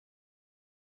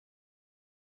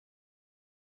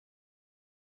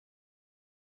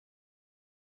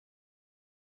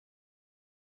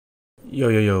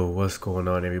Yo, what's going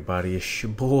on, everybody? It's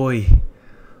your boy,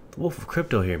 the Wolf of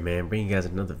Crypto here, man. Bringing you guys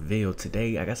another video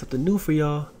today. I got something new for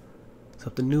y'all.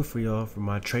 For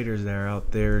my traders that are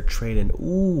out there trading.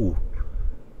 Ooh,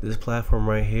 this platform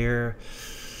right here.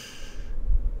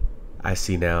 I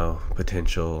see now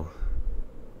potential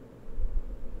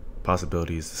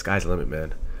possibilities. The sky's the limit,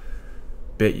 man.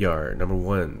 Bityard, number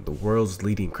one, the world's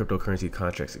leading cryptocurrency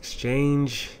contracts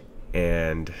exchange,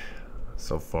 and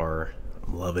so far,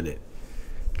 I'm loving it.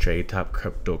 Trade top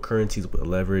cryptocurrencies with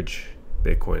leverage,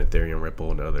 Bitcoin, Ethereum,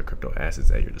 Ripple, and other crypto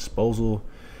assets at your disposal.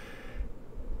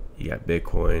 You got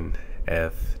Bitcoin,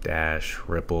 Dash,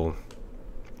 Ripple,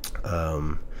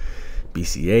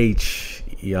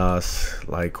 BCH, EOS,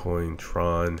 Litecoin,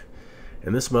 Tron,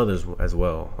 and there's some others as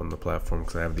well on the platform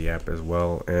because I have the app as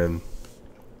well. And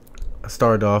I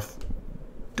started off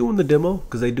doing the demo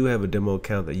because they do have a demo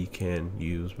account that you can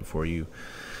use before you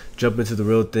jump into the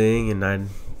real thing. And I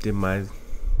did my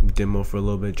demo for a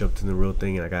little bit, jumped in the real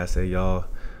thing, and I gotta say, y'all,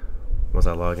 once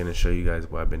I log in and show you guys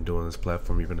what I've been doing on this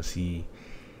platform, you're gonna see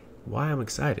why I'm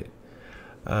excited.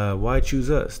 Why choose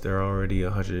us? There are already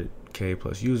 100K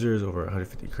plus users, over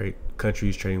 150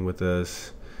 countries trading with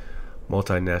us,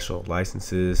 multinational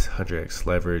licenses, 100x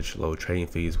leverage, low trading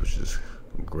fees, which is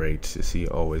great to see.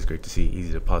 Always great to see.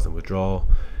 Easy deposit and withdrawal,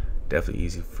 definitely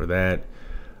easy for that.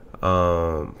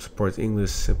 Supports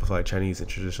English, simplified Chinese, and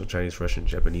traditional Chinese, Russian,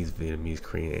 Japanese, Vietnamese,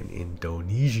 Korean, and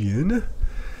Indonesian.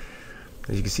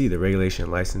 As you can see, the regulation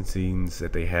and licensings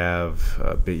that they have,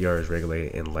 Bityard is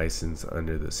regulated and licensed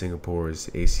under the Singapore's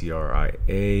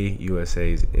ACRIA,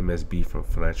 USA's MSB from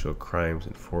Financial Crimes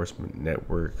Enforcement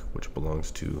Network, which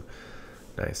belongs to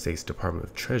United States Department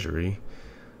of Treasury,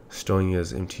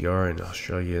 Estonia's MTR, and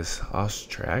Australia's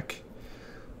Austrac.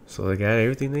 So they got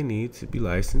everything they need to be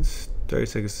licensed. 30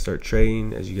 seconds to start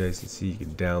trading. As you guys can see, you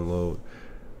can download,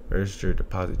 register,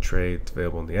 deposit, trade. It's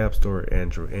available in the App Store,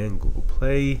 Android, and Google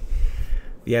Play.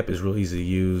 The app is real easy to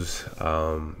use,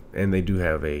 and they do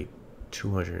have a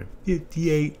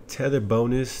 258 Tether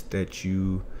bonus that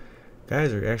you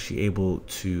guys are actually able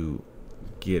to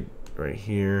get right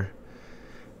here.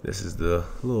 This is the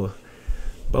little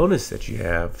bonus that you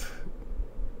have.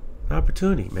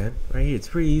 Opportunity, man, right here. It's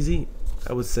pretty easy,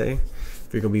 I would say,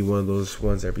 if you're gonna be one of those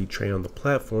ones that be trading on the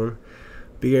platform.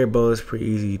 Big air bonus, pretty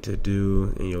easy to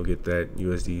do, and you'll get that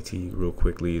USDT real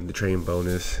quickly. The trading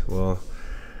bonus, well,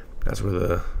 that's where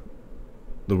the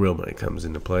real money comes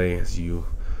into play. As you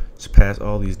surpass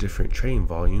all these different trading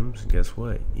volumes, and guess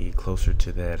what? You get closer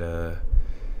to that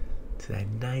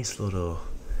nice little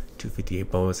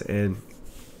 258 bonus. And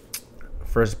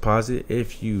first deposit,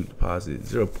 if you deposit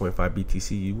 0.5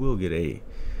 BTC, you will get a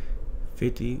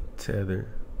 50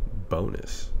 Tether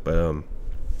bonus. But I'm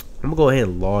gonna go ahead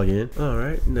and log in. All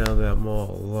right, now that I'm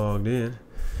all logged in,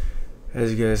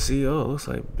 as you guys see, oh, it looks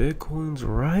like Bitcoin's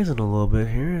rising a little bit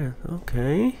here.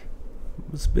 Okay,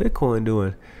 what's Bitcoin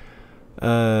doing?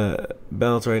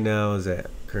 Balance right now is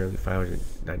at currently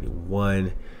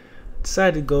 591.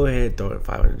 Decided to go ahead and throw in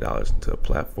 $500 into the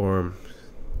platform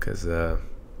because I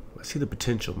see the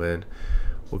potential, man.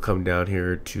 We'll come down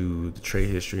here to the trade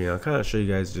history, and I'll kind of show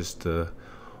you guys just the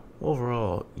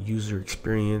overall user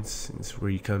experience. It's where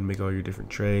you come make all your different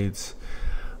trades.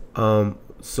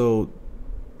 So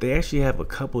they actually have a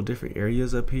couple different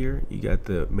areas up here. You got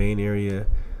the main area,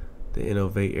 the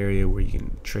innovate area, where you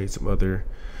can trade some other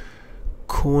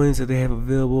coins that they have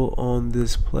available on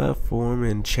this platform,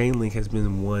 and Chainlink has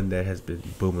been one that has been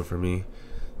booming for me.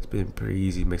 It's been pretty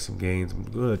easy to make some gains. I'm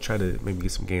gonna try to maybe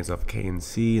get some gains off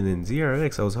KNC, and then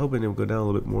ZRX. I was hoping it would go down a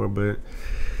little bit more, but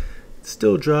it's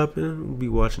still dropping. We'll be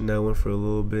watching that one for a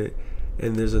little bit.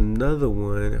 And there's another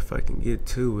one, if I can get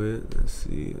to it. Let's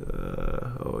see.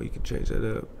 Oh, you can change that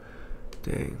up.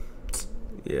 Dang.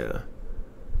 Yeah.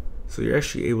 So you're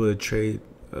actually able to trade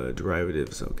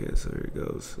derivatives. Okay, so here it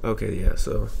goes. Okay, yeah.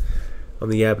 So on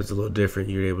the app, it's a little different.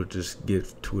 You're able to just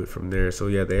get to it from there. So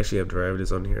yeah, they actually have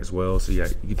derivatives on here as well. So yeah,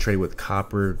 you can trade with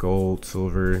copper, gold,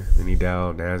 silver, mini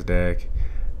Dow, NASDAQ,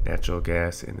 natural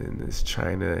gas, and then this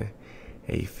China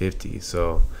A50.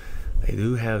 So they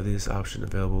do have this option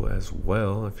available as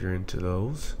well if you're into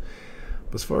those.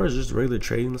 But as far as just regular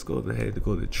trading, let's go ahead and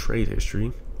go to trade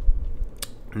history.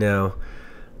 Now,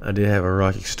 I did have a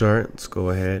rocky start. Let's go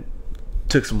ahead.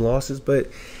 Took some losses, but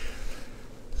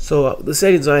so the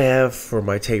settings I have for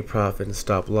my take profit and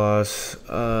stop loss,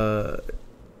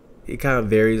 it kind of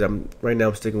varies. Right now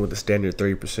I'm sticking with the standard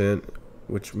 30%,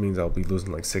 which means I'll be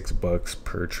losing like $6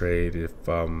 per trade if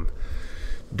I'm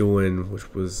doing,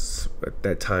 which was at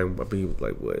that time, I believe,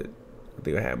 like what, I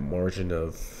think I had margin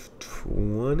of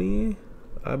 20,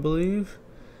 I believe.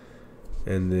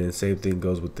 And then same thing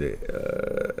goes with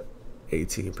the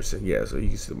 18%. Yeah, so you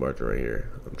can see the margin right here.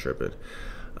 I'm tripping.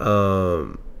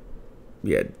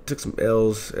 Yeah, took some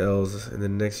L's, and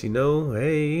then next you know,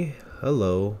 hey,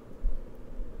 hello,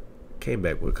 came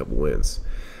back with a couple wins.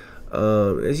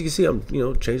 As you can see, I'm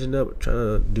changing up, trying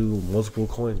to do multiple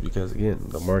coins because again,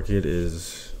 the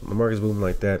market's moving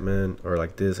like that, man, or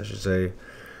like this, I should say.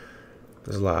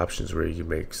 There's a lot of options where you can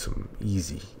make some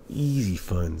easy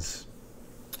funds,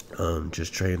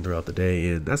 just trading throughout the day,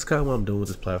 and that's kind of what I'm doing with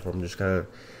this platform. I'm just kind of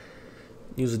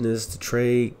using this to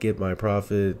trade, get my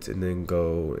profits, and then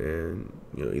go and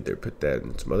either put that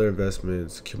in some other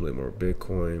investments, accumulate more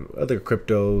Bitcoin, other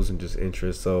cryptos, and just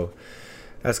interest. So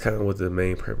that's kind of what the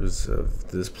main purpose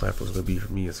of this platform is going to be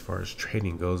for me as far as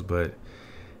trading goes. But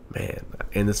man,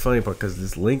 and it's funny part because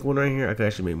this link one right here, I could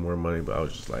actually make more money, but I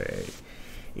was just like, hey,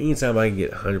 anytime I can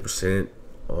get 100%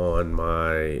 on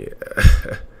my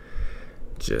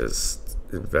just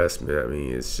investment, I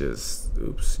mean, it's just,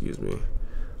 oops, excuse me.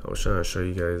 I was trying to show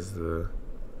you guys the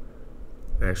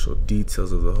actual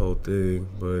details of the whole thing,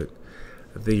 but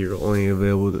I think you're only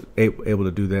able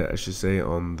to do that, I should say,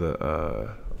 on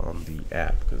the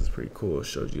app, because it's pretty cool. It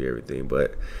shows you everything.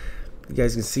 But you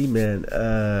guys can see, man,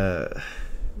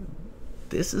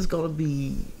 this is gonna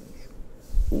be,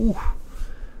 ooh,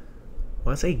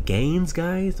 when I say gains,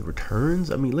 guys, the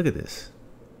returns, I mean, look at this.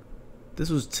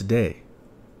 This was today,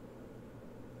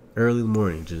 early in the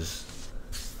morning, just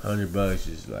 $100,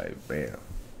 just like bam,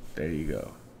 there you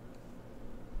go,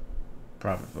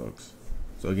 profit, folks.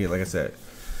 So again, like I said,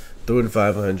 threw in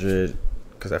 500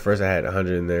 because at first I had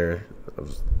 100 in there.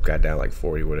 Got down like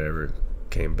 40, whatever.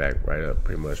 Came back right up,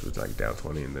 pretty much was like down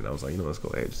 20, and then I was like, let's go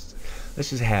ahead,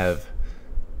 let's just have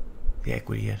the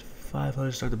equity at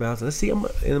 500, start the balance. Let's see.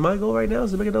 And my goal right now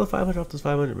is to make another 500 off this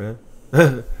 500, man.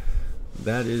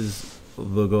 That is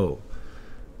the goal.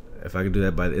 If I can do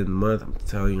that by the end of the month, I'm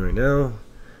telling you right now,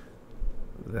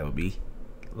 that would be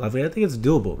lovely. I think it's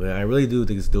doable, man. I really do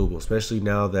think it's doable, especially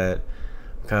now that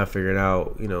I'm kind of figuring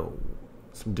out,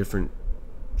 some different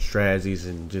strategies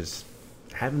and just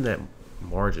having that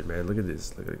margin, man. Look at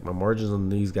this. Like my margins on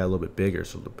these got a little bit bigger,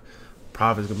 so the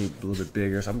profit's gonna be a little bit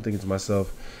bigger. So I'm thinking to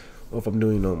myself, well, if I'm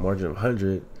doing a margin of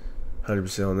 100%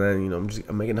 on that,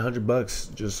 I'm making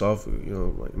 $100 just off, I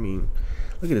mean,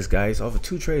 look at this, guys, off of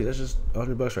 2 trades. That's just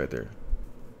 $100 right there.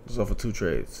 Just off of 2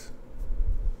 trades.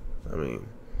 I mean,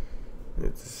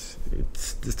 it's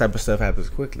this type of stuff happens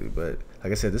quickly, but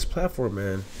like I said, this platform,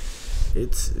 man,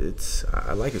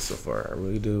 I like it so far. I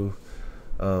really do.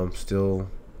 Still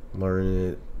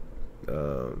learning it.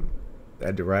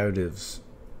 That derivatives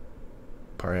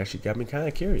part actually got me kind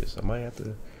of curious. I might have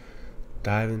to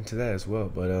dive into that as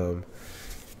well, but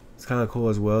it's kind of cool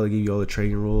as well. They give you all the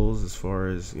trading rules as far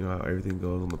as how everything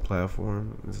goes on the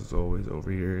platform. This is always over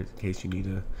here in case you need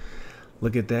to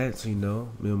look at that, so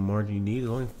minimum margin you need is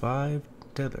only 5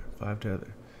 tether, and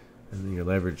then your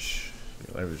leverage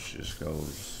just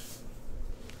goes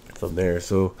from there.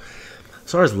 So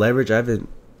as far as leverage, I haven't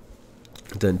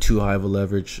done too high of a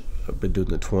leverage. I've been doing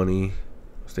the 20. I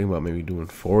was thinking about maybe doing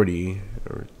 40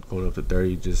 or going up to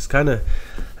 30. Just kind of,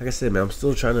 like I said, man, I'm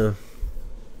still trying to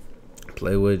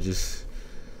play with, just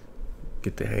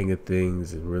get the hang of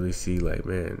things and really see, like,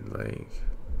 man, like,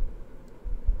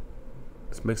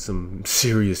 let's make some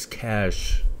serious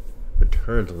cash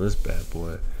returns on this bad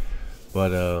boy.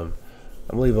 But I'm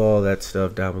gonna leave all that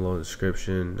stuff down below in the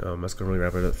description. That's gonna really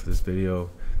wrap it up for this video.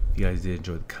 If you guys did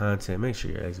enjoy the content, make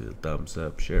sure you guys give it a thumbs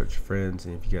up, share it with your friends,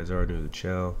 and if you guys are new to the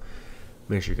channel,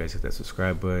 make sure you guys hit that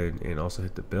subscribe button and also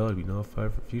hit the bell to be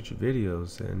notified for future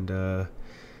videos. And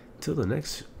until the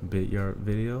next Bityard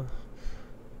video,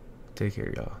 take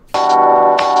care,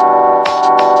 y'all.